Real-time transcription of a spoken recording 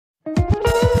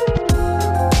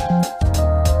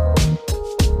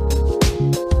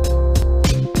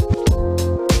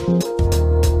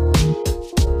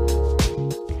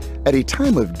At a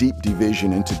time of deep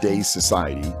division in today's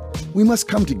society, we must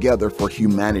come together for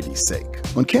humanity's sake.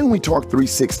 On Can We Talk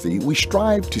 360, we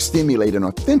strive to stimulate an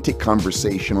authentic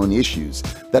conversation on issues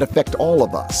that affect all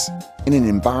of us in an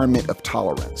environment of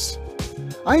tolerance.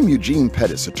 I am Eugene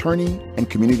Pettis, attorney and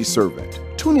community servant.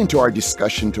 Tune into our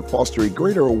discussion to foster a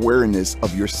greater awareness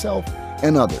of yourself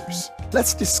and others.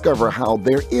 Let's discover how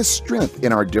there is strength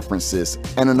in our differences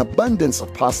and an abundance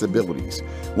of possibilities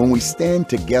when we stand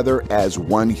together as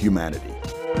one humanity.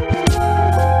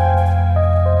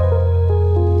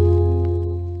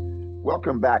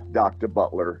 Welcome back, Dr.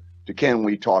 Butler, to Can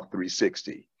We Talk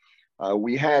 360.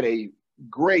 We had a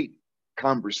great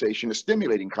conversation, a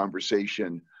stimulating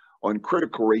conversation on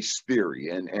critical race theory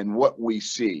and what we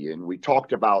see. And we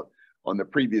talked about on the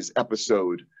previous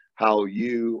episode how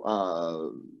you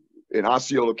in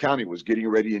Osceola County was getting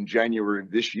ready in January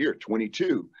of this year,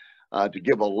 22, to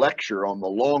give a lecture on the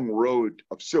long road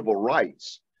of civil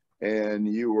rights. And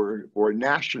you were for a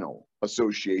National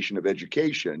Association of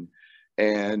Education,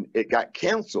 and it got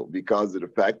canceled because of the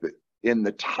fact that in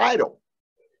the title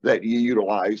that you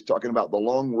utilized, talking about the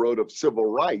long road of civil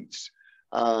rights,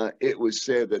 it was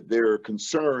said that there are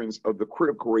concerns of the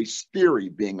critical race theory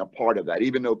being a part of that,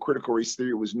 even though critical race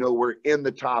theory was nowhere in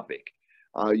the topic.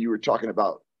 You were talking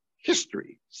about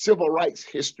history, civil rights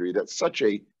history. That's such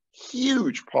a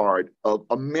huge part of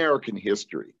American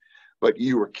history, but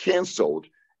you were canceled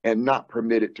and not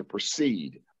permitted to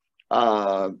proceed.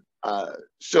 So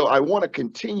I want to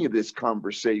continue this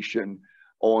conversation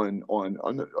on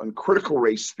critical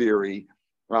race theory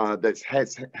that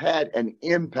has had an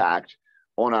impact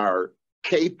on our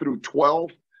K through 12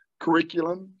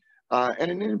 curriculum and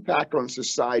an impact on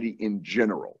society in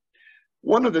general.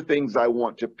 One of the things I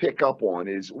want to pick up on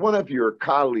is one of your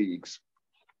colleagues,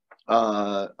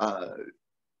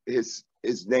 his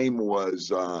name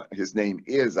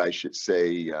is, I should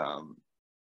say,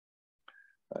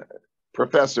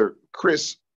 Professor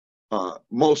Chris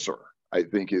Moser, I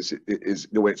think is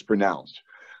the way it's pronounced,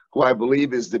 who I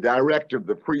believe is the director of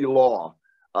the pre-law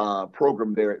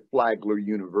program there at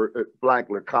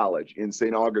Flagler College in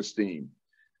St. Augustine,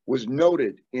 was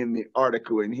noted in the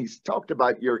article, and he's talked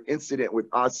about your incident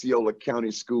with Osceola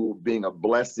County School being a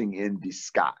blessing in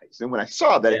disguise. And when I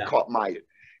saw that, it caught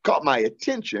my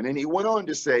attention. And he went on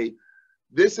to say,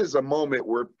 this is a moment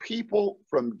where people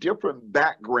from different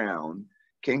backgrounds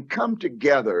can come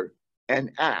together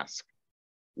and ask,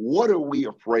 what are we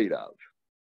afraid of?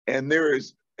 And there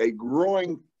is a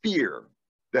growing fear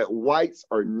that whites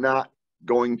are not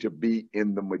going to be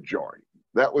in the majority.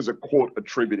 That was a quote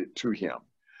attributed to him.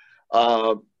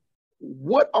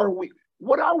 What are we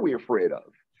afraid of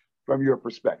from your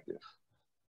perspective?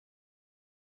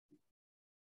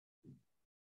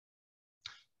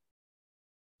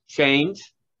 Change.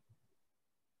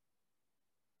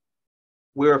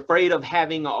 We're afraid of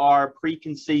having our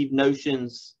preconceived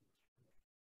notions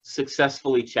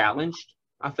successfully challenged,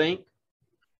 I think.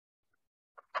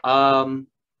 We're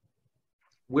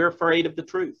afraid of the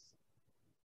truth.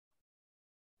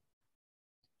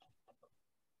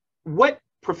 What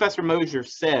Professor Moser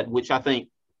said, which I think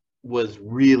was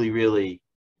really, really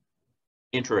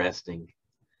interesting,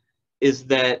 is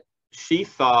that she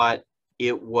thought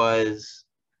it was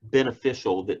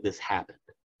beneficial that this happened.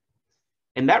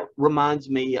 And that reminds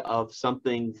me of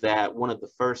something that one of the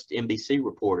first NBC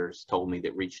reporters told me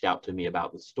that reached out to me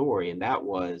about the story, and that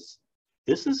was,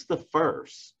 this is the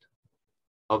first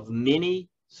of many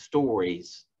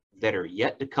stories that are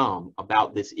yet to come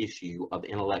about this issue of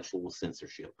intellectual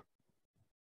censorship.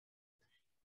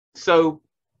 So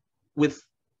with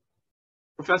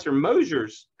Professor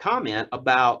Moser's comment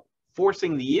about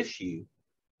forcing the issue,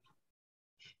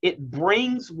 it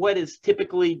brings what is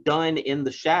typically done in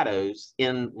the shadows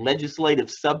in legislative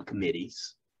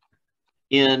subcommittees,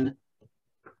 in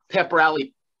pep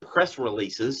rally press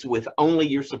releases with only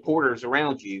your supporters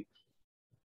around you.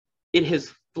 It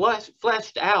has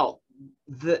fleshed out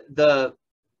the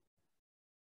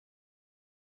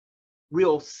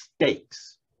real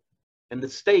stakes. And the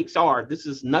stakes are, this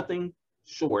is nothing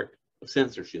short of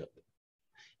censorship.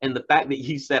 And the fact that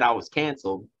you said I was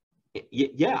canceled,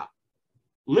 yeah,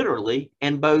 literally,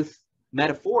 and both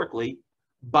metaphorically,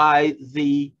 by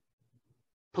the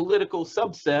political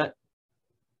subset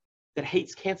that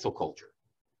hates cancel culture,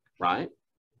 right?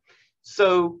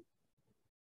 So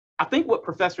I think what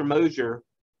Professor Moser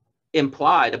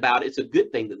implied about it's a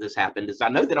good thing that this happened is, I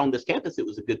know that on this campus it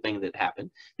was a good thing that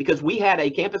happened because we had a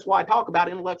campus-wide talk about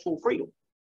intellectual freedom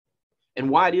and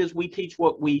why it is we teach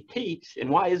what we teach and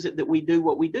why is it that we do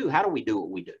what we do. How do we do what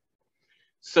we do?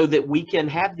 So that we can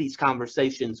have these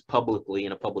conversations publicly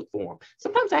in a public forum.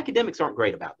 Sometimes academics aren't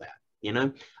great about that. You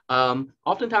know,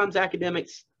 oftentimes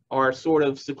academics are sort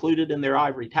of secluded in their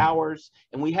ivory towers,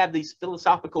 and we have these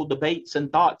philosophical debates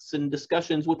and thoughts and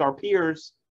discussions with our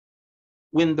peers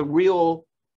when the real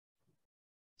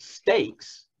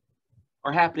stakes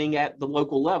are happening at the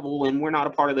local level, and we're not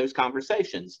a part of those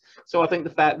conversations. So I think the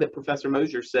fact that Professor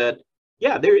Mosier said,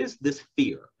 yeah, there is this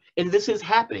fear, and this is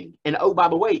happening. And oh, by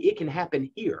the way, it can happen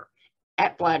here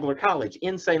at Flagler College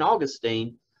in St.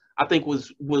 Augustine, I think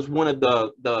was one of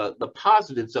the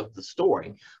positives of the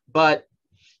story. But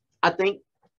I think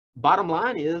bottom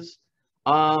line is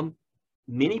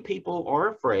many people are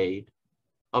afraid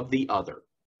of the other,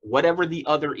 whatever the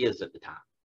other is at the time,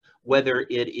 whether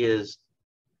it is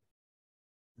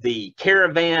the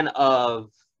caravan of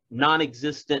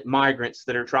non-existent migrants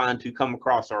that are trying to come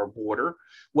across our border,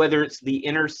 whether it's the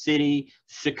inner city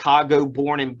Chicago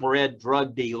born and bred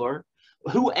drug dealer,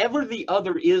 whoever the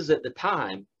other is at the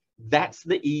time, that's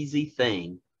the easy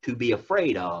thing to be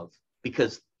afraid of.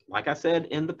 Because like I said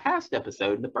in the first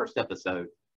episode,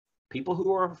 people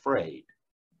who are afraid,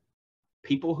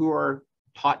 people who are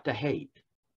taught to hate,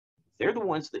 they're the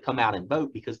ones that come out and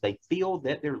vote because they feel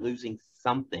that they're losing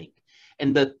something.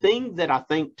 And the thing that I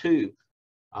think too,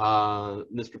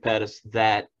 Mr. Pettis,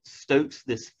 that stokes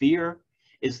this fear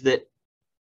is that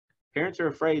parents are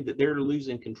afraid that they're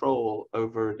losing control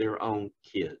over their own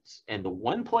kids. And the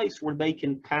one place where they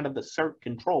can kind of assert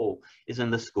control is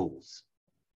in the schools.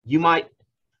 You might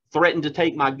threaten to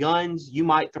take my guns. You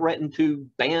might threaten to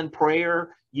ban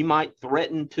prayer. You might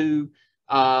threaten to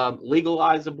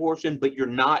legalize abortion, but you're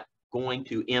not going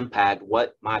to impact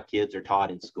what my kids are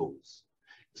taught in schools.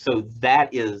 So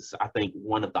that is, I think,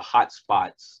 one of the hot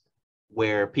spots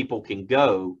where people can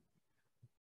go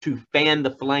to fan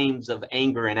the flames of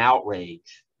anger and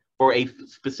outrage for a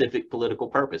specific political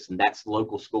purpose, and that's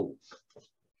local schools.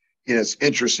 You know, it's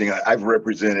interesting. I've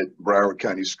represented Broward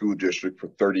County School District for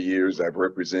 30 years. I've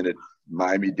represented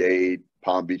Miami-Dade,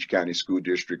 Palm Beach County School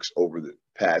Districts over the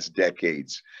past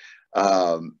decades.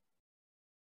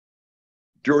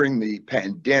 During the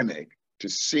pandemic, to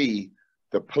see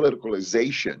the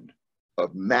politicalization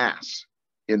of mass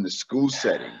in the school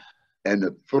setting and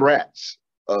the threats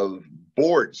of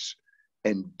boards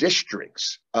and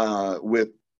districts with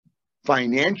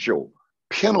financial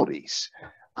penalties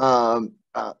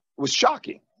was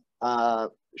shocking,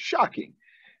 shocking.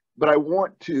 But I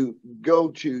want to go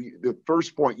to the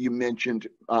first point you mentioned,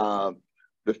 the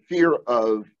fear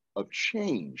of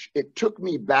change. It took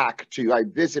me back to, I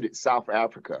visited South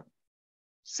Africa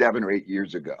 7 or 8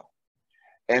 years ago.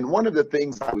 And one of the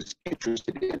things I was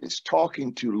interested in is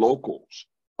talking to locals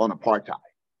on apartheid.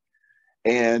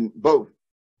 And both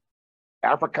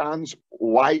Afrikaans,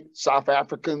 white South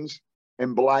Africans,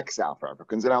 and black South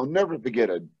Africans. And I'll never forget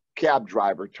a cab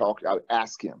driver I would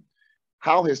ask him,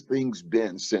 how has things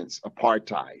been since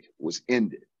apartheid was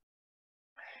ended?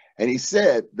 And he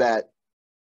said that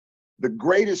the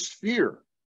greatest fear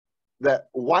that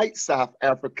white South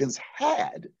Africans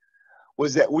had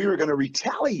was that we were going to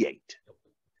retaliate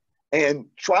and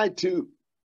try to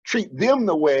treat them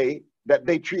the way that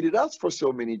they treated us for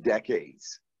so many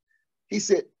decades. He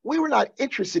said, we were not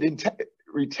interested in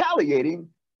retaliating.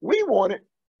 We wanted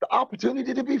the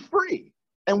opportunity to be free.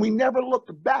 And we never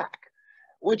looked back,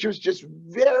 which was just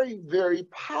very, very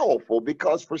powerful,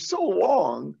 because for so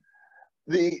long,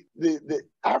 the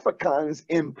Afrikaans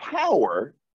in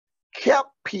power kept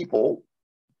people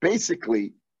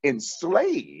basically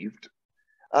enslaved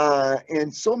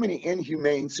in so many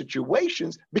inhumane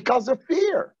situations because of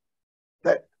fear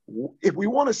that if we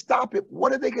want to stop it,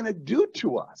 what are they going to do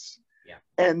to us? Yeah.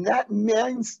 And that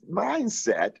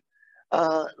mindset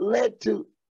led to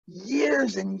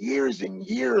years and years and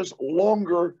years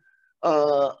longer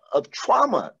of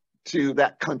trauma to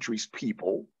that country's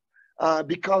people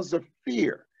because of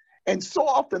fear. And so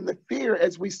often the fear,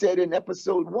 as we said in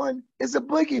episode 1, is a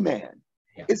boogeyman.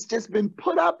 Yeah. It's just been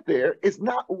put up there. It's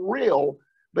not real,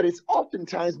 but it's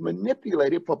oftentimes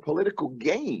manipulated for political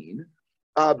gain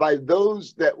by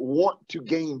those that want to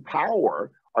gain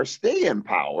power or stay in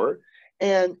power.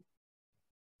 And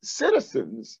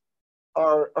citizens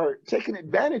are taken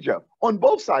advantage of on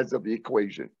both sides of the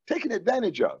equation, taken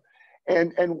advantage of.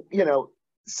 And you know,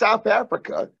 South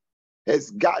Africa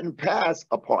has gotten past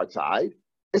apartheid.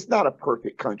 It's not a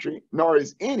perfect country, nor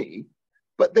is any,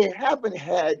 but they haven't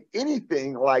had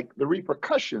anything like the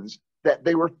repercussions that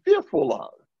they were fearful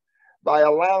of by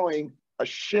allowing a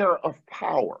share of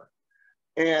power.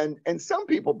 And some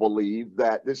people believe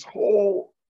that this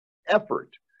whole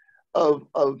effort of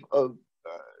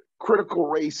critical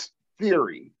race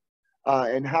theory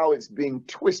and how it's being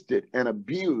twisted and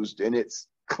abused in its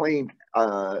claimed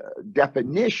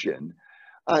definition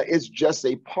It's just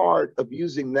a part of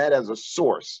using that as a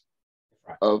source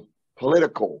Right. of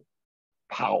political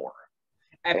power.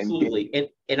 Absolutely.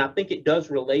 And I think it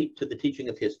does relate to the teaching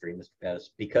of history, Mr.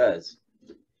 Pettis, because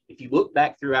if you look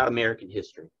back throughout American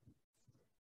history,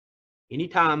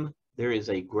 anytime there is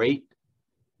a great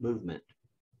movement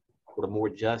toward a more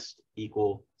just,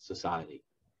 equal society,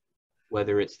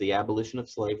 whether it's the abolition of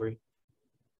slavery,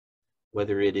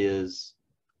 whether it is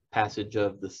passage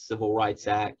of the Civil Rights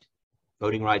Act,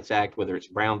 Voting Rights Act, whether it's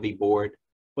Brown v. Board,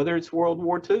 whether it's World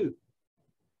War II,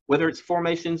 whether it's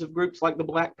formations of groups like the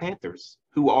Black Panthers,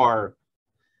 who are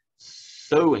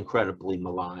so incredibly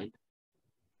maligned,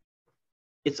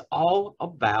 it's all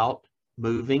about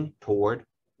moving toward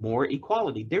more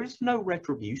equality. There's no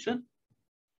retribution.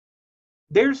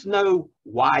 There's no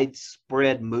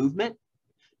widespread movement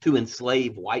to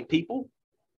enslave white people.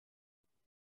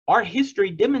 Our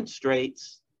history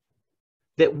demonstrates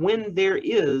that when there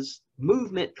is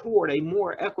movement toward a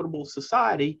more equitable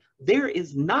society, there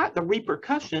is not the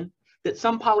repercussion that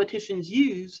some politicians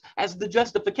use as the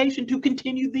justification to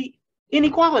continue the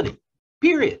inequality,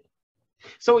 period.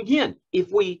 So again,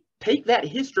 if we take that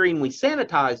history and we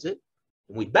sanitize it,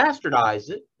 and we bastardize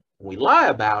it, and we lie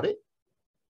about it,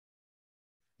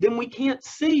 then we can't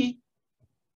see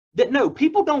that, no,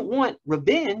 people don't want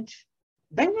revenge.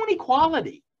 They want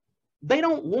equality. They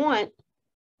don't want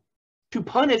to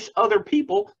punish other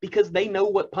people because they know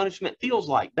what punishment feels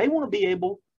like. They want to be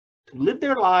able to live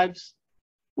their lives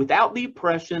without the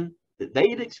oppression that they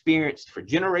had experienced for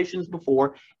generations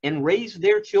before and raise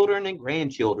their children and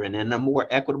grandchildren in a more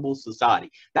equitable society.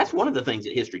 That's one of the things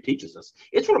that history teaches us.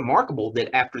 It's remarkable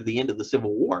that after the end of the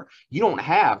Civil War, you don't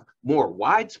have more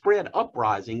widespread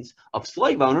uprisings of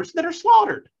slave owners that are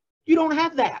slaughtered. You don't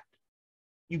have that.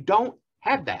 You don't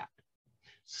have that.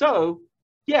 So,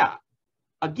 yeah,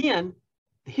 again,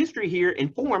 the history here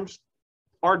informs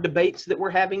our debates that we're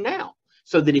having now.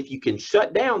 So that if you can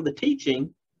shut down the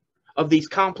teaching of these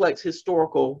complex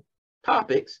historical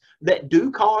topics that do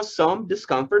cause some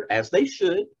discomfort, as they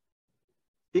should,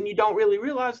 then you don't really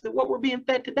realize that what we're being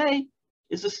fed today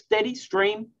is a steady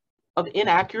stream of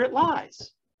inaccurate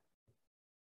lies.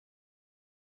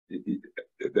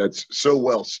 That's so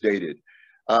well stated.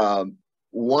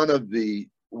 One of the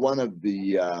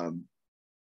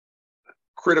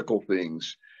critical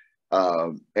things,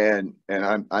 and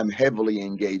I'm heavily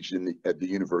engaged at the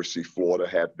University of Florida,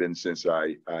 have been since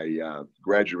I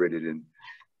graduated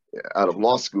out of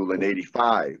law school in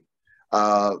 '85.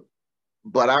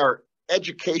 But our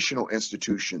educational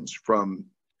institutions from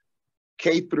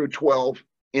K through 12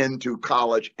 into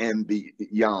college and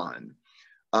beyond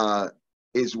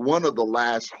is one of the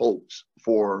last hopes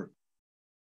for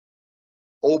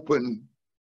open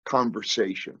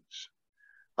conversations.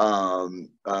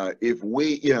 If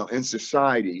we, in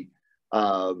society,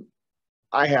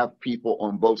 I have people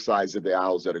on both sides of the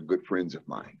aisles that are good friends of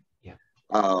mine. Yeah.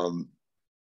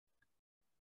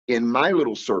 In my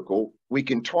little circle, we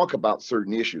can talk about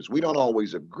certain issues. We don't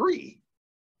always agree.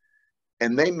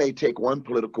 And they may take one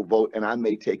political vote and I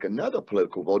may take another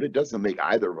political vote. It doesn't make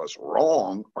either of us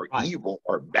wrong or evil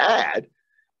or bad.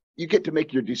 You get to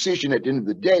make your decision at the end of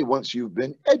the day once you've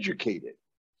been educated.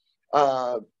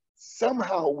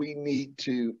 Somehow we need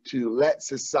to let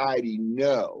society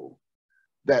know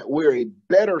that we're a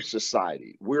better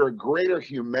society, we're a greater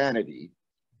humanity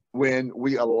when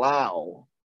we allow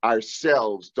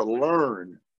ourselves to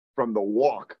learn from the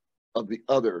walk of the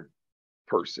other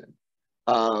person.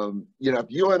 If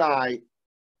you and I,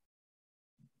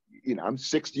 I'm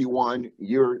 61,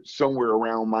 you're somewhere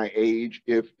around my age,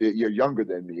 if you're younger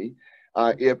than me,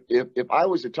 if I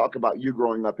was to talk about you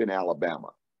growing up in Alabama,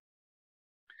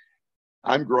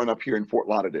 I'm growing up here in Fort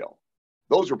Lauderdale.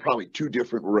 Those are probably two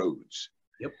different roads.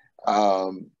 Yep.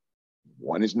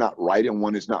 One is not right and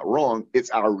one is not wrong. It's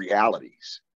our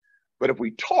realities. But if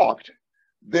we talked,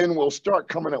 then we'll start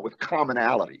coming up with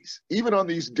commonalities. Even on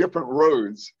these different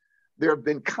roads, there have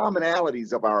been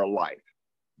commonalities of our life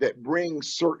that bring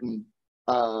certain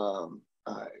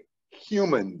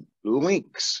human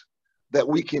links that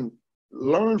we can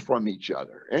learn from each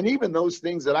other. And even those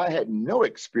things that I had no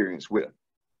experience with,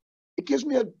 it gives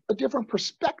me a different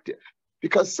perspective,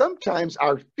 because sometimes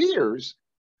our fears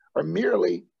are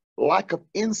merely lack of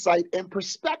insight and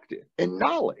perspective and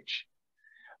knowledge.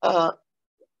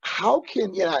 How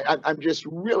can, I'm just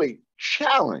really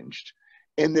challenged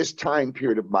in this time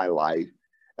period of my life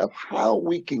of how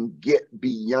we can get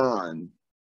beyond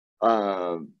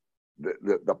the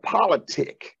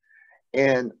politic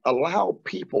and allow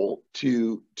people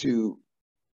to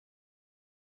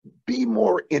be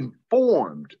more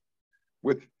informed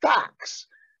with facts,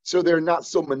 so they're not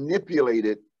so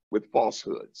manipulated with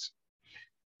falsehoods?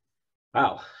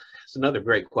 Wow, that's another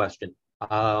great question.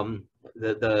 The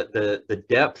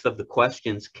depth of the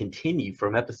questions continue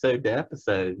from episode to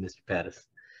episode, Mr. Pettis.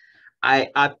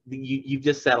 You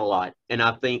just said a lot, and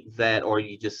I think that, or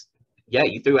you just, yeah,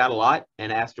 you threw out a lot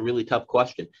and asked a really tough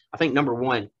question. I think number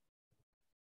one,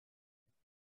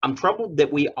 I'm troubled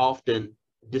that we often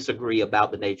disagree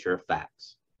about the nature of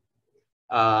facts.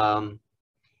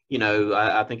 You know,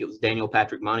 I think it was Daniel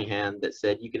Patrick Moynihan that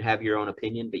said you can have your own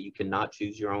opinion, but you cannot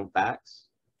choose your own facts.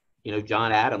 You know,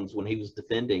 John Adams, when he was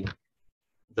defending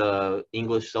the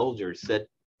English soldiers, said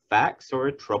facts are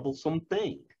a troublesome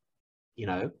thing. You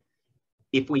know,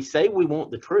 if we say we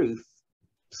want the truth,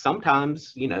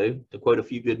 sometimes, you know, to quote a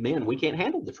few good men, we can't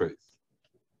handle the truth.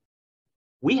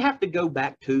 We have to go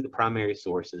back to the primary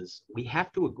sources. We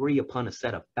have to agree upon a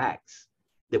set of facts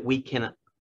that we can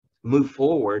move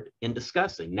forward in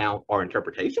discussing. Now, our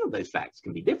interpretation of those facts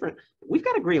can be different, but we've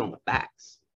got to agree on the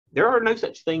facts. There are no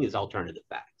such thing as alternative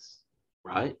facts,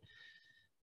 right?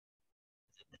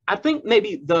 I think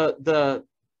maybe the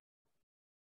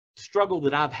struggle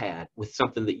that I've had with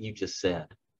something that you just said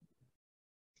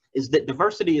is that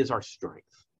diversity is our strength.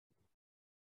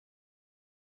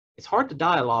 It's hard to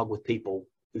dialogue with people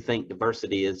who think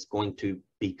diversity is going to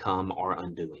become our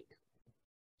undoing.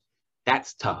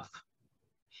 That's tough.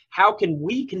 How can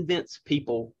we convince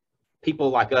people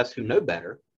like us who know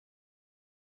better,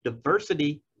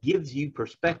 diversity gives you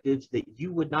perspectives that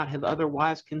you would not have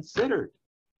otherwise considered?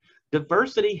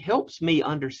 Diversity helps me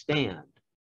understand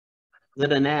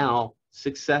that a now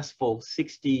successful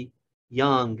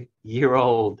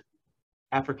 60-year-old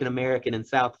African-American in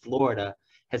South Florida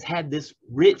has had this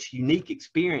rich, unique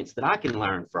experience that I can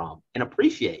learn from and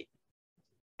appreciate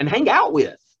and hang out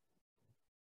with.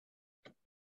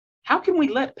 How can we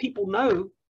let people know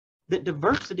that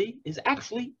diversity is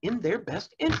actually in their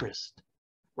best interest,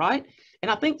 right?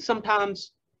 And I think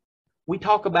sometimes we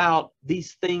talk about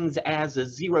these things as a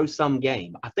zero-sum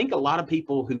game. I think a lot of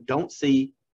people who don't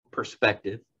see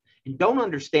perspective and don't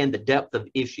understand the depth of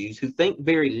issues, who think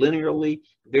very linearly,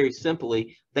 very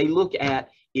simply, they look at,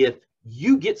 if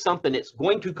you get something, it's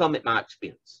going to come at my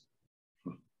expense.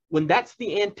 When that's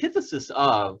the antithesis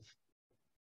of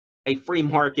a free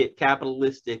market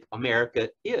capitalistic America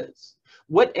is.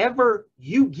 Whatever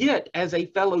you get as a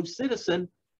fellow citizen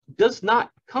does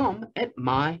not come at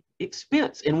my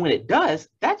expense. And when it does,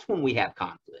 that's when we have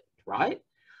conflict, right?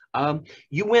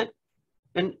 You went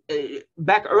and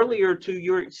back earlier to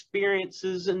your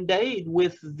experiences in Dade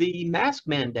with the mask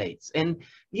mandates. And,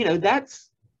 you know,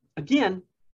 that's, again,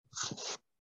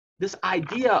 this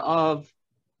idea of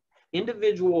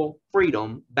individual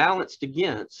freedom balanced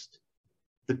against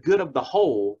the good of the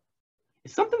whole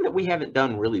is something that we haven't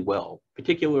done really well,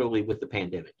 particularly with the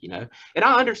pandemic, you know. And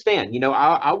I understand, you know,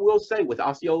 I will say with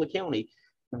Osceola County,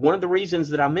 one of the reasons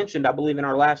that I mentioned, I believe in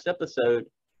our last episode,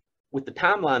 with the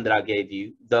timeline that I gave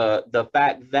you, the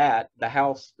fact that the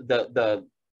House, I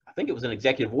think it was an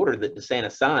executive order that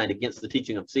DeSantis signed against the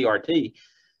teaching of CRT,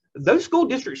 those school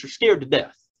districts are scared to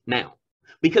death now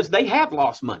because they have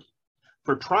lost money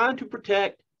for trying to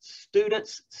protect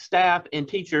students, staff, and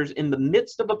teachers in the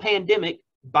midst of a pandemic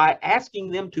by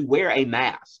asking them to wear a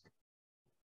mask.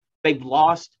 They've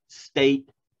lost state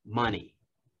money.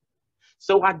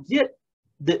 So I get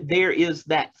that there is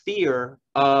that fear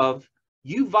of,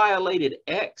 you violated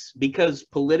X because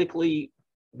politically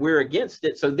we're against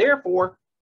it, so therefore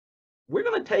we're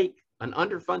going to take an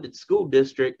underfunded school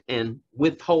district and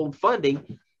withhold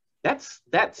funding. That's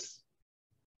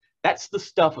the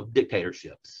stuff of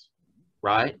dictatorships,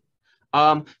 right?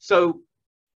 So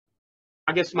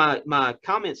I guess my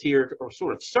comments here are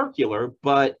sort of circular,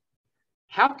 but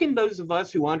how can those of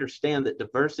us who understand that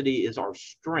diversity is our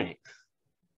strength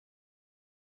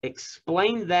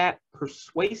explain that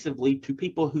persuasively to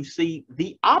people who see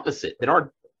the opposite, that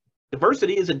our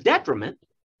diversity is a detriment?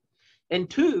 And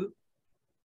two,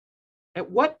 at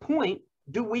what point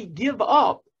do we give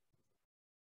up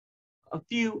a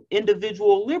few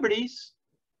individual liberties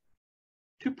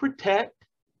to protect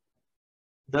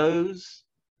those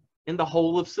in the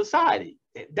whole of society?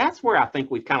 That's where I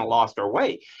think we've kind of lost our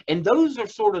way. And those are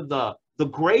sort of the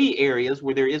gray areas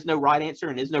where there is no right answer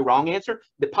and is no wrong answer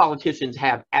that politicians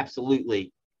have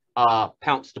absolutely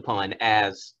pounced upon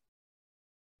as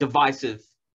divisive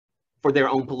for their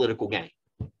own political gain.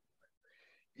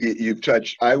 You've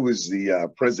touched, I was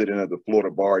the president of the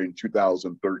Florida Bar in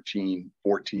 2013-14,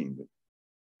 the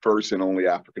first and only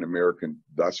African-American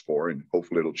thus far, and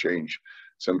hopefully it'll change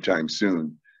sometime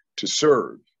soon, to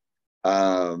serve.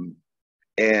 And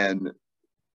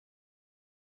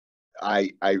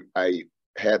I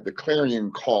had the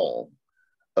clarion call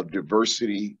of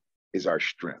diversity is our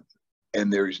strength.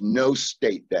 And there's no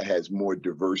state that has more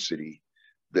diversity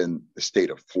than the state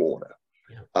of Florida.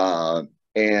 Yeah.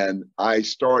 And I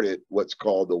started what's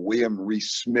called the William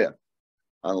Reese Smith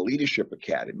Leadership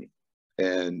Academy.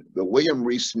 And the William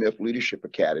Reese Smith Leadership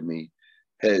Academy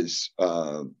has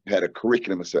had a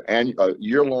curriculum, it's a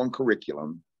year-long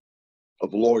curriculum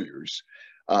of lawyers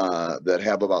that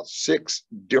have about 6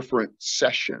 different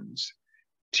sessions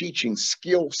teaching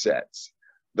skill sets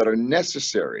that are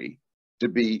necessary to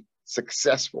be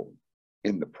successful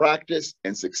in the practice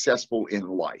and successful in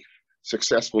life,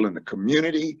 successful in the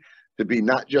community, to be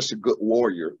not just a good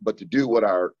lawyer, but to do what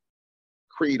our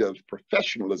creed of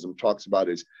professionalism talks about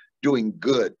is doing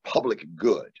good, public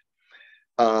good.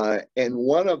 And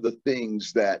one of the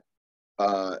things that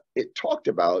it talked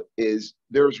about is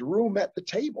there's room at the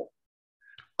table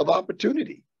of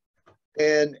opportunity.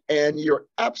 And you're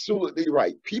absolutely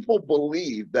right. People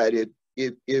believe that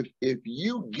if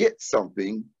you get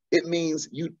something, it means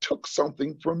you took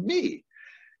something from me.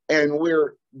 And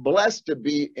we're blessed to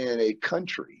be in a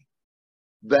country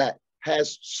that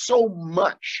has so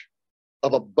much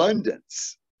of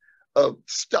abundance of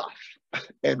stuff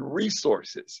and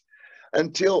resources,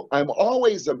 until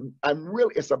it's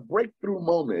a breakthrough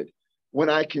moment when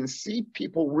I can see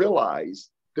people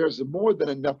realize there's more than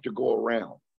enough to go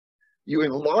around. You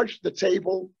enlarge the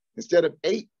table, instead of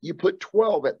 8, you put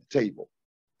 12 at the table.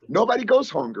 Nobody goes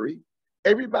hungry.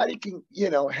 Everybody can,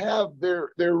 have their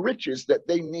riches that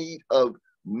they need of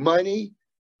money,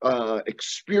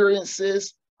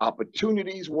 experiences,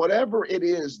 opportunities, whatever it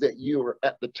is that you're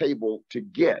at the table to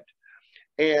get.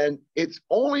 And it's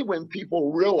only when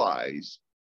people realize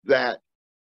that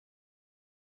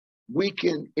we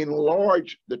can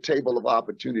enlarge the table of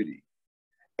opportunity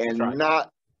and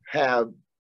not have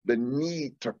the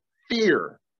need to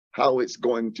fear how it's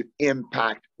going to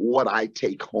impact what I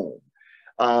take home.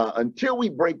 Until we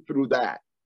break through that,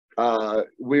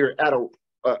 we're at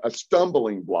a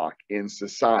stumbling block in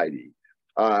society.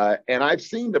 And I've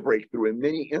seen the breakthrough in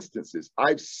many instances.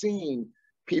 I've seen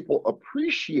people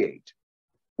appreciate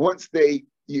once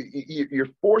you're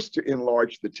forced to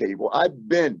enlarge the table. I've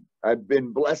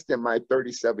been blessed in my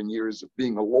 37 years of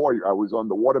being a lawyer. I was on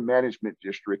the water management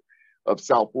district of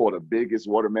South Florida, biggest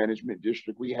water management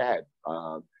district we had.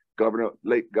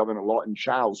 Late Governor Lawton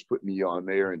Childs put me on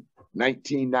there in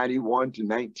 1991 to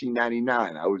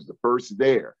 1999. I was the first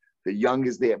there, the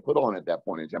youngest they had put on at that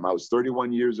point in time. I was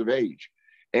 31 years of age.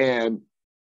 And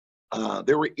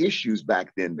there were issues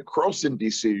back then. The Croson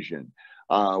decision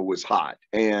was hot,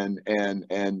 and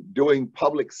doing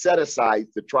public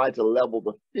set-asides to try to level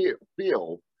the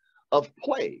field of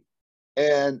play.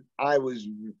 And I was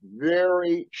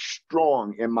very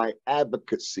strong in my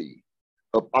advocacy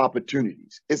of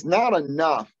opportunities. It's not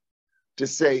enough to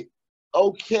say,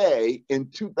 okay, in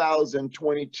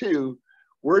 2022,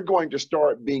 we're going to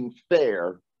start being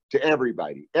fair to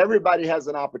everybody. Everybody has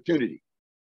an opportunity.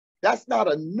 That's not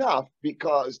enough,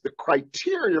 because the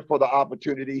criteria for the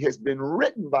opportunity has been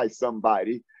written by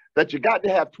somebody that you got to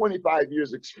have 25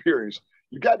 years experience.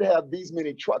 You got to have these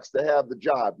many trucks to have the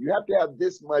job. You have to have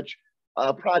this much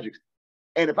projects.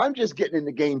 And if I'm just getting in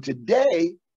the game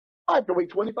today, I have to wait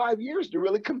 25 years to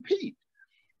really compete.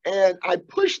 And I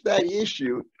push that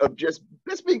issue of just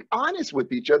let's be honest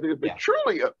with each other. If we're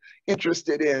truly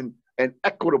interested in an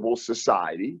equitable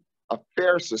society, a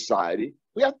fair society,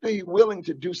 we have to be willing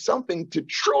to do something to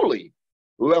truly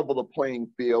level the playing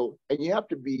field. And you have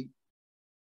to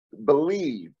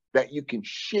believe that you can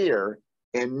share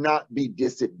and not be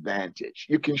disadvantaged.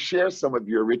 You can share some of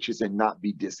your riches and not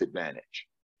be disadvantaged.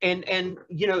 And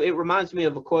it reminds me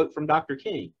of a quote from Dr.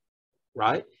 King,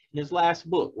 right? In his last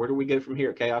book, Where Do We Go From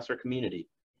Here, Chaos or Community?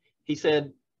 He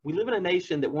said, we live in a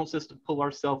nation that wants us to pull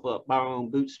ourselves up by our own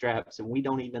bootstraps, and we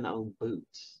don't even own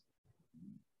boots.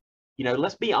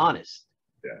 Let's be honest.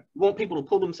 Yeah. We want people to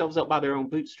pull themselves up by their own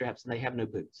bootstraps, and they have no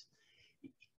boots.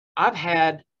 I've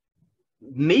had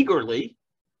meagerly,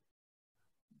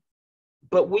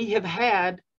 but we have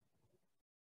had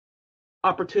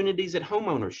opportunities at home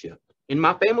ownership in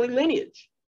my family lineage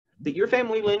that your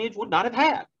family lineage would not have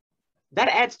had. That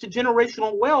adds to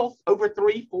generational wealth over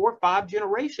 3, 4, 5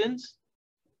 generations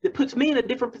that puts me in a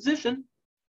different position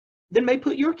than may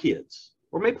put your kids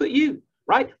or may put you,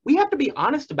 right? We have to be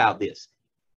honest about this.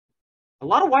 A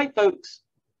lot of white folks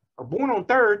are born on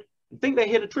third and think they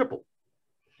hit a triple.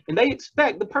 And they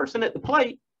expect the person at the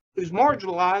plate who's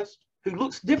marginalized, who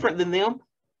looks different than them,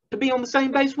 to be on the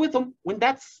same base with them, when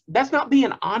that's not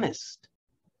being honest.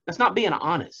 That's not being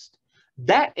honest.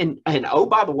 That, and oh,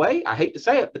 by the way, I hate to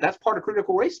say it, but that's part of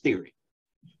critical race theory.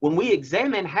 When we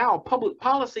examine how public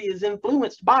policy is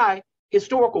influenced by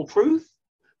historical truth,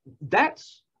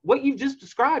 That's what you just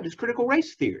described as critical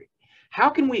race theory. How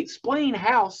can we explain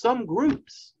how some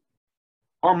groups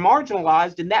are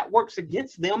marginalized and that works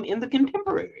against them in the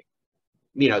contemporary?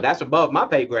 You know, that's above my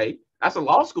pay grade. That's a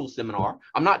law school seminar.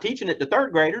 I'm not teaching it to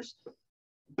third graders,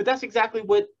 but that's exactly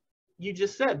what you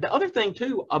just said. The other thing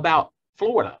too about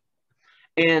Florida,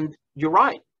 and you're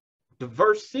right,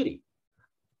 diverse city,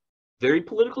 very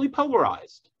politically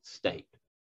polarized state.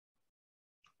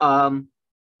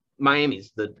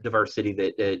 Miami's the diverse city,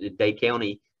 that Dade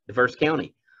County, diverse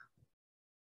county.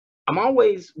 I'm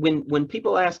always, when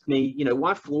people ask me, you know,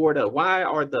 why Florida? Why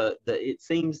are it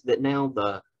seems that now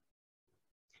the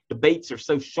debates are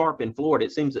so sharp in Florida.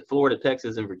 It seems that Florida,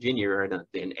 Texas, and Virginia are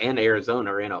and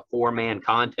Arizona are in a four-man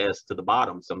contest to the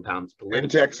bottom sometimes politically.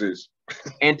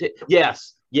 And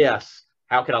Texas. Yes.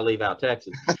 How could I leave out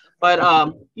Texas? But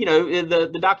you know,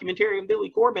 the documentarian Billy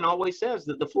Corbin always says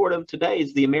that the Florida of today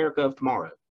is the America of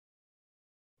tomorrow.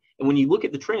 And when you look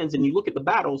at the trends and you look at the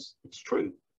battles, it's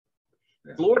true.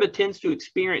 Yeah. Florida tends to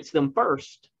experience them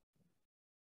first,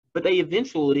 but they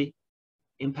eventually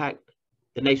impact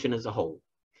the nation as a whole.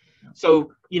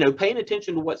 So, you know, paying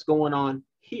attention to what's going on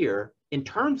here in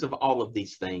terms of all of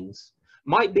these things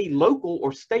might be local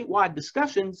or statewide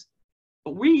discussions,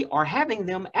 but we are having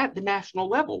them at the national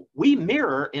level. We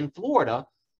mirror in Florida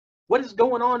what is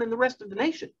going on in the rest of the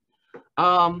nation.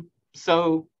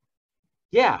 So,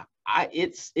 yeah,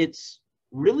 it's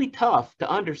really tough to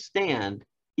understand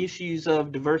issues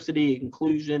of diversity,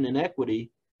 inclusion, and equity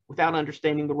without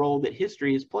understanding the role that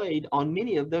history has played on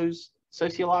many of those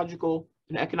sociological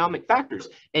and economic factors.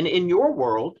 And in your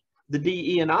world, the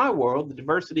DE&I world, the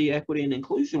diversity, equity, and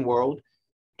inclusion world,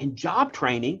 and job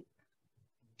training,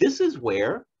 this is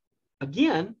where,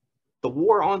 again, the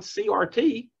war on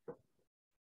CRT,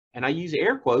 and I use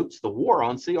air quotes, the war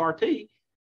on CRT,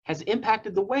 has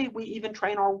impacted the way we even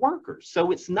train our workers.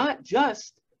 So it's not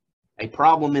just a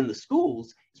problem in the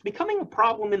schools, it's becoming a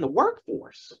problem in the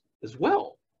workforce as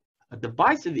well. A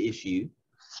divisive issue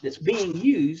that's being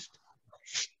used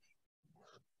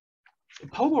to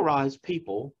polarize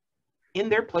people in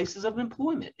their places of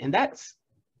employment. And that's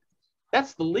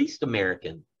the least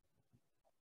American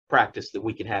practice that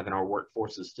we can have in our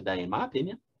workforces today, in my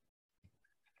opinion.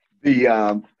 The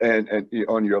and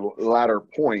on your latter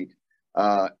point,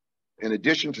 in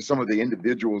addition to some of the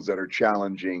individuals that are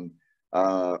challenging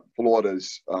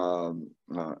Florida's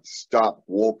Stop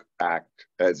Woke Act,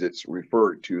 as it's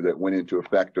referred to, that went into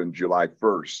effect on July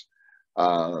 1st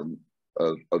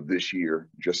of this year,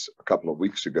 just a couple of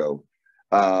weeks ago.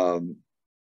 Some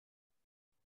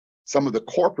of the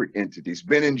corporate entities,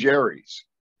 Ben & Jerry's,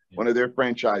 one of their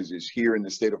franchises here in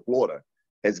the state of Florida,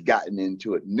 has gotten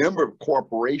into it. Number of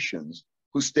corporations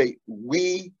who state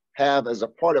we have, as a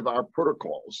part of our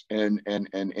protocols and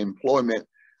employment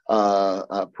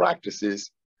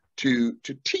practices, to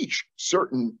teach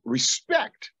certain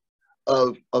respect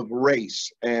of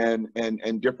race and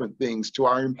different things to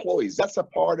our employees. That's a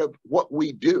part of what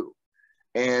we do.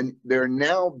 And they're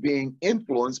now being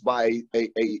influenced by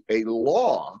a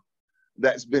law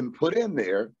that's been put in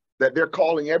there that they're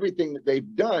calling everything that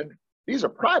they've done. These are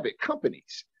private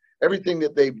companies. Everything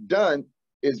that they've done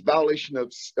is violation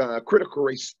of critical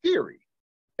race theory.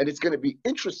 And it's going to be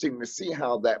interesting to see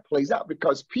how that plays out,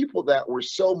 because people that were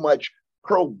so much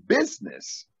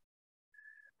pro-business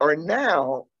are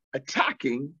now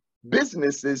attacking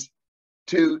businesses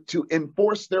to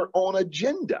enforce their own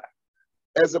agenda,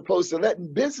 as opposed to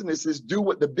letting businesses do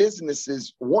what the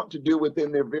businesses want to do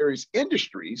within their various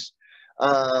industries,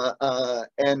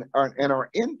 and are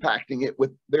impacting it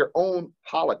with their own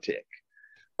politic.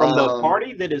 From the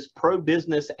party that is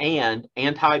pro-business and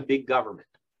anti-big government.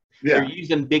 Yeah. They're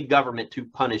using big government to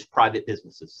punish private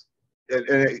businesses.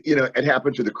 And you know, it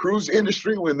happened to the cruise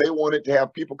industry when they wanted to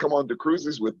have people come on to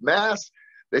cruises with masks.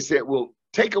 They said, we'll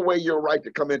take away your right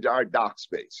to come into our dock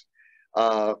space.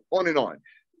 On and on.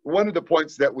 One of the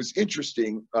points that was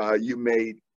interesting you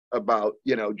made about,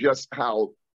 you know, just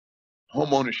how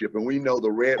home ownership, and we know the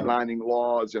redlining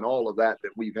laws and all of that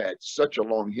we've had such a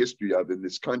long history of in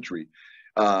this country,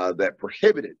 that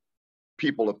prohibited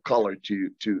people of color to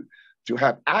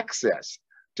have access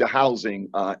to housing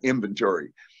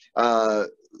inventory.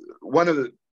 One of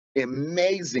the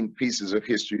amazing pieces of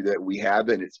history that we have,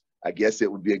 and I guess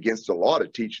it would be against the law to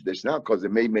teach this now because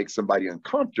it may make somebody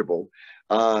uncomfortable,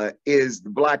 is the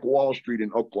Black Wall Street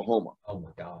in Oklahoma. Oh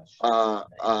my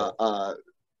gosh.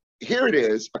 Here it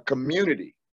is, a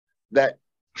community that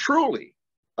truly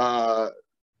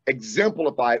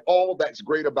exemplified all that's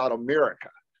great about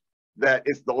America, that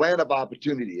it's the land of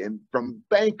opportunity, and from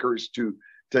bankers to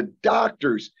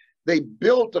doctors, they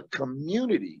built a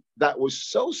community that was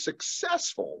so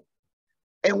successful.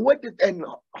 And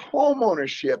home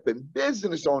ownership and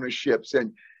business ownerships,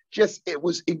 and just, it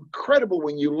was incredible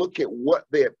when you look at what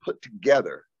they had put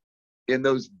together in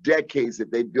those decades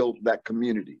that they built that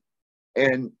community.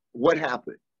 And what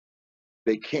happened?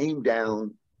 They came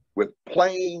down with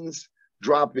planes,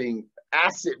 dropping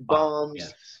acid bombs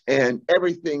Yes. and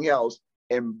everything else,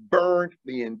 and burned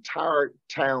the entire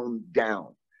town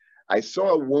down. I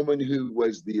saw a woman who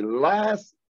was the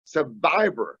last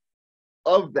survivor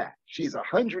of that. She's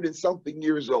 100 and something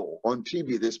years old on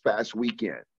TV this past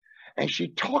weekend. And she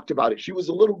talked about it. She was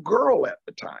a little girl at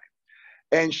the time.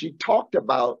 And she talked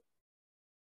about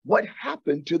what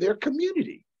happened to their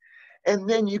community. And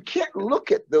then you can't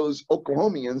look at those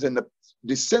Oklahomians and the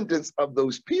descendants of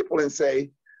those people and say,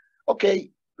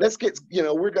 okay, let's get,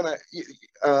 we're going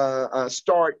to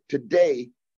start today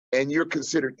and you're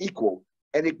considered equal,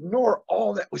 and ignore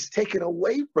all that was taken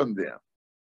away from them.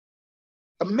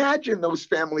 Imagine those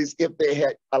families if they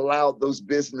had allowed those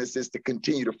businesses to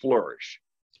continue to flourish.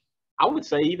 I would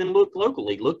say even look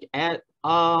locally. Look at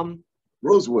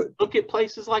Rosewood. Look at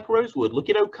places like Rosewood. Look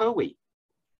at Ocoee.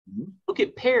 Mm-hmm. Look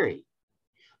at Perry.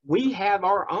 We have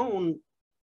our own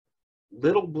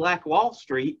little black Wall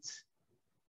Streets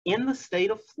in the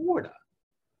state of Florida.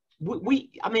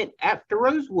 I mean, after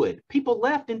Rosewood, people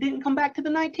left and didn't come back to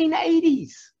the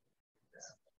 1980s.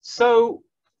 So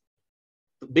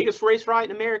the biggest race riot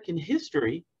in American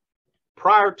history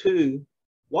prior to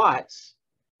Watts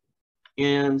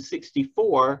in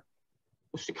 64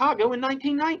 was Chicago in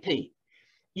 1919.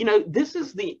 This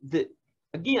is the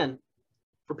again,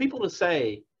 for people to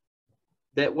say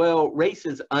that, well, race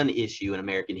is an issue in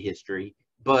American history,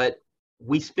 but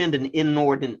we spend an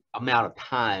inordinate amount of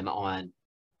time on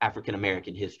African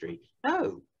American history.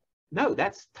 No,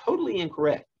 that's totally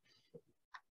incorrect.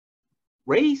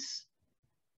 Race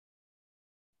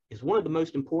is one of the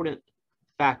most important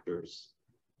factors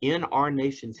in our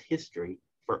nation's history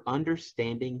for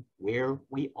understanding where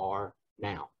we are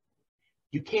now.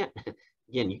 You can't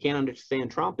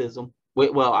understand Trumpism.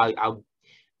 Mr.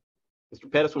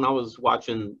 Pettis, when I was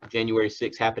watching January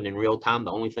 6th happen in real time,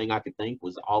 the only thing I could think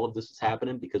was all of this is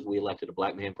happening because we elected a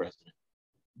black man president.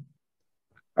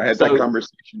 I had that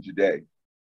conversation today.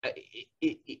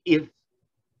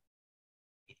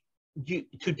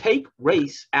 To take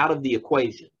race out of the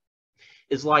equation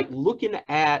is like looking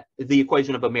at the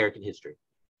equation of American history.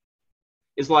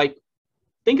 It's like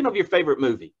thinking of your favorite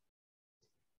movie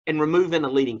and removing a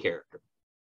leading character.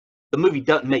 The movie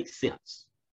doesn't make sense.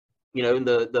 And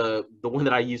the one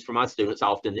that I use for my students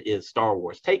often is Star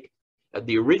Wars. Take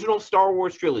the original Star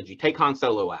Wars trilogy, take Han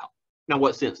Solo out. Now,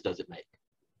 what sense does it make?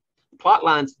 The plot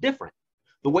line's different.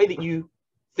 The way that you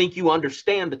think you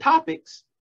understand the topics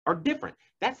are different.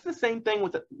 That's the same thing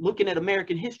with looking at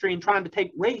American history and trying to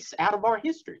take race out of our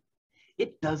history.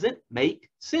 It doesn't make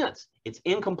sense. It's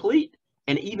incomplete,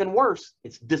 and even worse,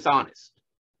 it's dishonest.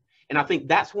 And I think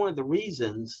that's one of the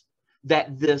reasons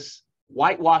that this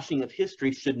whitewashing of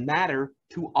history should matter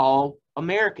to all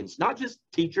Americans, not just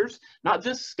teachers, not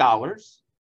just scholars.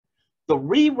 The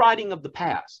rewriting of the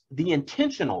past, the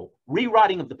intentional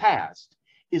rewriting of the past,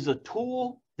 is a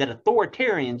tool that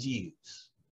authoritarians use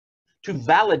to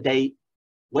validate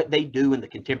what they do in the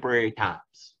contemporary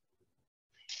times.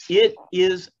 It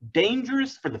is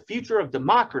dangerous for the future of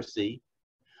democracy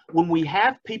when we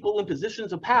have people in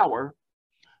positions of power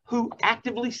who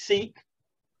actively seek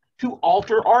to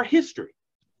alter our history.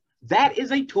 That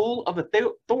is a tool of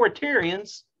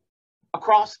authoritarians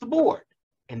across the board.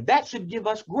 And that should give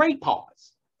us great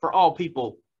pause for all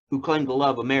people who claim to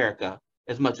love America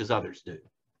as much as others do.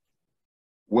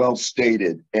 Well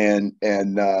stated. And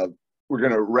we're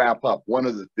going to wrap up. One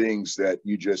of the things that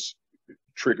you just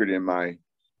triggered in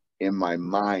my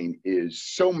mind is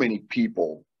so many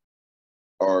people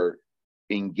are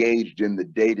engaged in the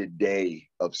day-to-day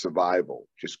of survival,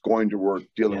 just going to work,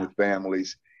 dealing with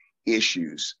families,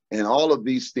 issues, and all of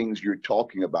these things you're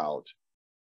talking about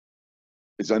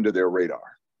is under their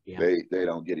radar. They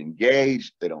don't get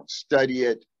engaged, they don't study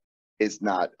it, it's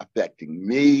not affecting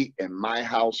me and my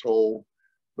household.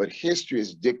 But history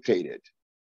has dictated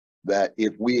that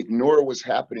if we ignore what's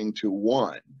happening to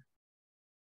one,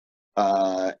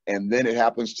 and then it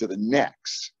happens to the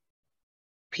next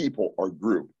people or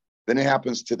group, then it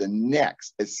happens to the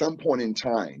next, at some point in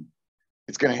time,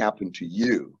 it's going to happen to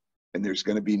you, and there's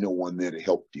going to be no one there to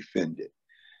help defend it.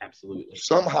 Absolutely.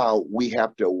 Somehow we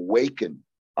have to awaken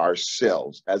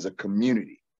ourselves as a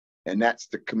community, and that's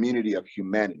the community of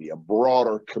humanity, a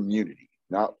broader community,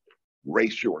 not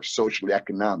racial or socially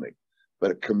economic,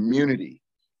 but a community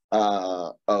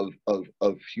of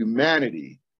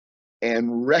humanity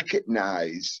and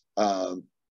recognize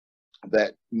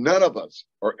that none of us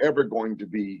are ever going to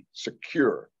be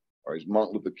secure, or as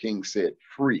Martin Luther King said,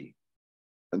 free,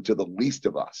 until the least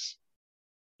of us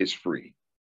is free.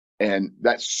 And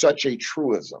that's such a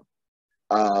truism.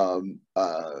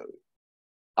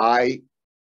 I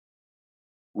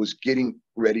was getting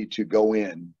ready to go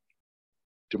in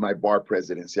to my bar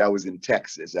presidency. I was in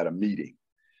Texas at a meeting,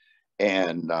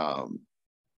 and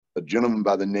a gentleman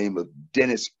by the name of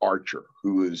Dennis Archer,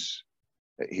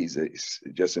 he's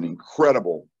just an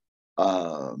incredible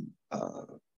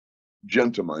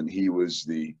gentleman. He was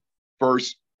the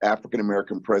first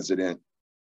African-American president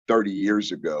 30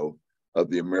 years ago of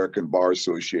the American Bar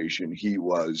Association. He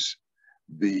was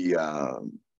the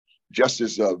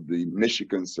Justice of the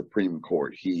Michigan Supreme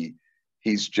Court.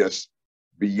 He's just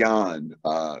beyond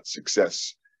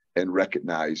success and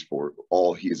recognized for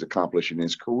all he has accomplished in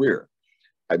his career.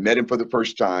 I met him for the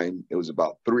first time. It was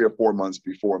about 3 or 4 months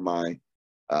before my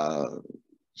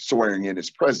swearing in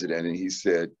as president, and he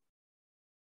said,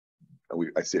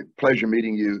 I said, pleasure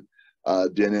meeting you,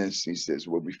 Dennis. He says,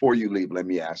 well, before you leave, let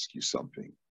me ask you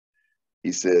something.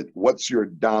 He said, what's your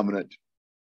dominant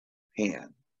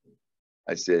hand?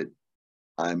 I said,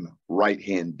 I'm right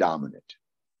hand dominant.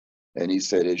 And he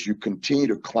said, as you continue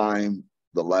to climb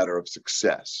the ladder of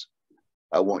success,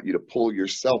 I want you to pull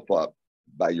yourself up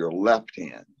by your left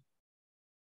hand.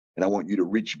 And I want you to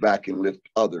reach back and lift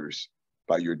others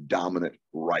by your dominant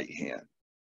right hand.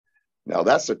 Now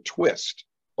that's a twist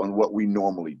on what we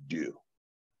normally do.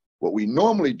 What we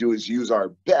normally do is use our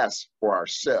best for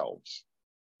ourselves.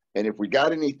 And if we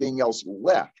got anything else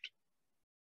left,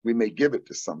 we may give it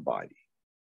to somebody.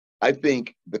 I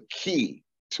think the key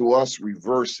to us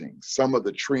reversing some of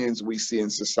the trends we see in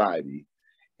society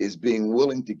is being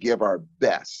willing to give our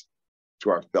best to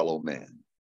our fellow man.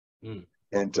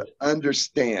 And to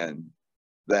understand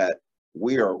that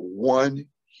we are one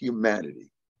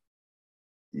humanity.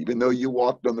 Even though you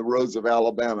walked on the roads of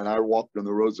Alabama and I walked on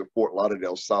the roads of Fort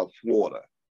Lauderdale, South Florida,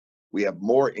 we have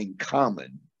more in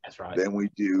common than we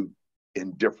do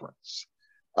in difference.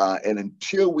 And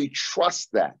until we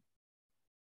trust that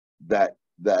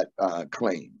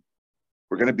claim,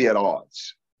 we're going to be at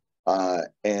odds.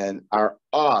 And our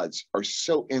odds are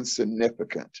so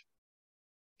insignificant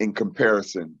in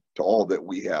comparison to all that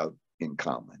we have in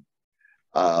common.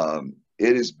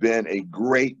 It has been a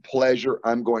great pleasure.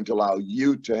 I'm going to allow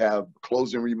you to have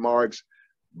closing remarks,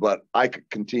 but I could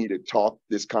continue to talk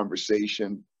this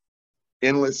conversation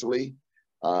endlessly.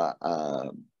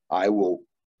 Hopefully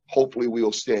we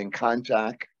will stay in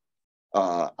contact.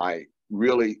 I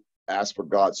really ask for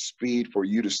God's speed for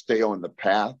you to stay on the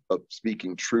path of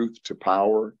speaking truth to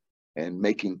power and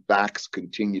making facts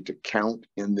continue to count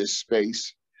in this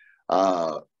space.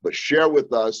 But share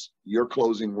with us your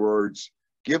closing words.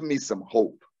 Give me some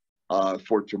hope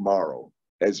for tomorrow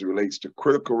as it relates to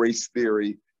critical race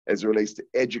theory, as it relates to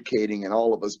educating and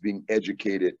all of us being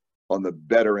educated on the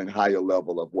better and higher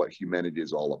level of what humanity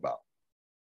is all about.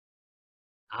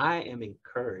 I am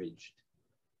encouraged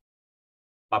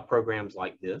by programs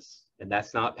like this, and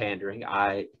that's not pandering.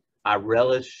 I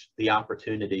relish the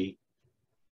opportunity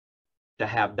to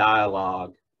have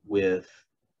dialogue with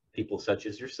people such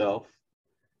as yourself,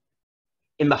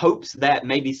 in the hopes that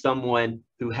maybe someone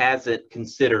who hasn't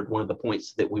considered one of the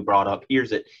points that we brought up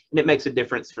hears it, and it makes a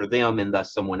difference for them and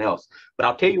thus someone else. But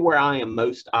I'll tell you where I am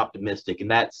most optimistic,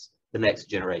 and that's the next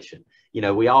generation. You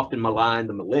know, we often malign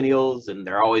the millennials, and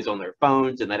they're always on their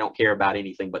phones, and they don't care about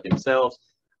anything but themselves.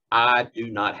 I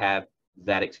do not have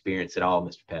that experience at all,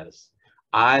 Mr. Pettis.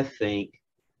 I think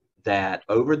that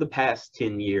over the past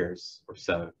 10 years or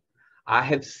so, I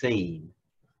have seen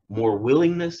more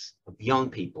willingness of young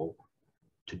people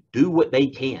to do what they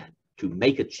can to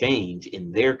make a change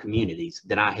in their communities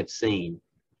than I have seen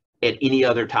at any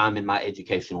other time in my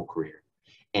educational career.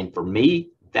 And for me,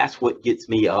 that's what gets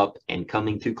me up and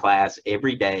coming to class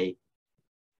every day,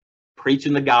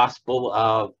 preaching the gospel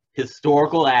of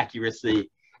historical accuracy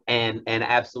and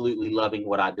absolutely loving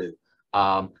what I do.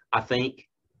 I think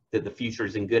that the future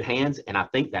is in good hands, and I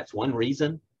think that's one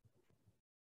reason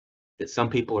that some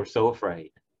people are so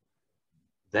afraid.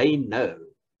 They know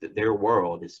that their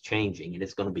world is changing, and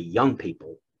it's going to be young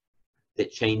people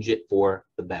that change it for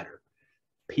the better.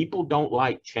 People don't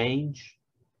like change,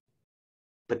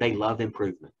 but they love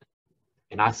improvement.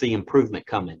 And I see improvement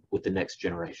coming with the next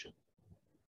generation.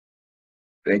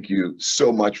 Thank you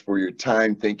so much for your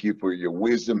time. Thank you for your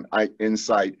wisdom,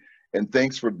 insight, and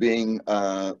thanks for being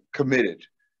committed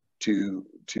to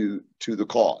the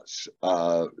cause.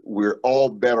 We're all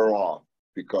better off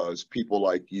because people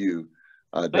like you,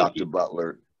 Dr.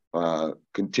 Butler,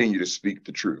 continue to speak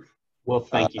the truth. Well,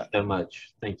 thank you so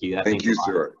much. Thank you. That Thank means a you, lot.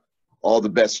 sir. All the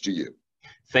best to you.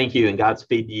 Thank you, and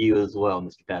Godspeed to you as well,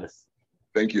 Mr. Pettis.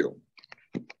 Thank you.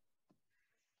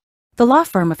 The law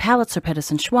firm of Halitzer,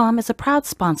 Pettis & Schwam is a proud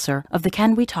sponsor of the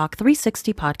Can We Talk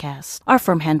 360 podcast. Our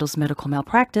firm handles medical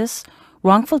malpractice,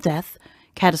 wrongful death,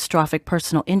 catastrophic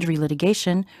personal injury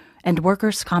litigation, and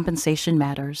workers' compensation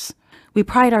matters. We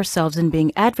pride ourselves in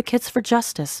being advocates for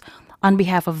justice on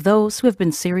behalf of those who have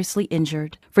been seriously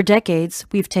injured. For decades,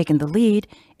 we've taken the lead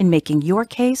in making your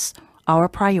case our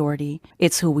priority.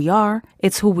 It's who we are.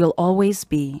 It's who we'll always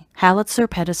be. Halitzer,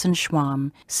 Pettis &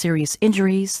 Schwam. Serious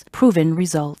injuries, proven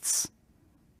results.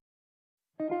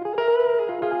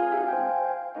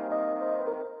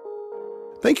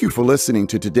 Thank you for listening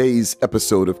to today's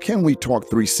episode of Can We Talk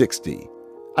 360.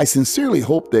 I sincerely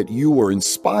hope that you were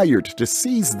inspired to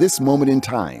seize this moment in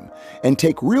time and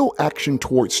take real action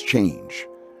towards change.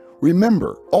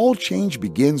 Remember, all change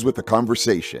begins with a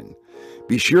conversation.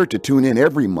 Be sure to tune in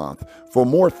every month for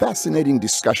more fascinating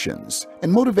discussions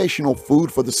and motivational food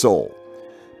for the soul.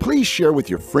 Please share with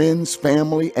your friends,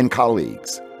 family, and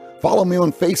colleagues. Follow me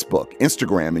on Facebook,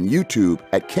 Instagram, and YouTube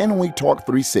at Can We Talk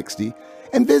 360,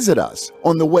 and visit us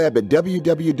on the web at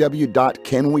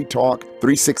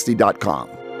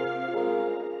www.canwetalk360.com.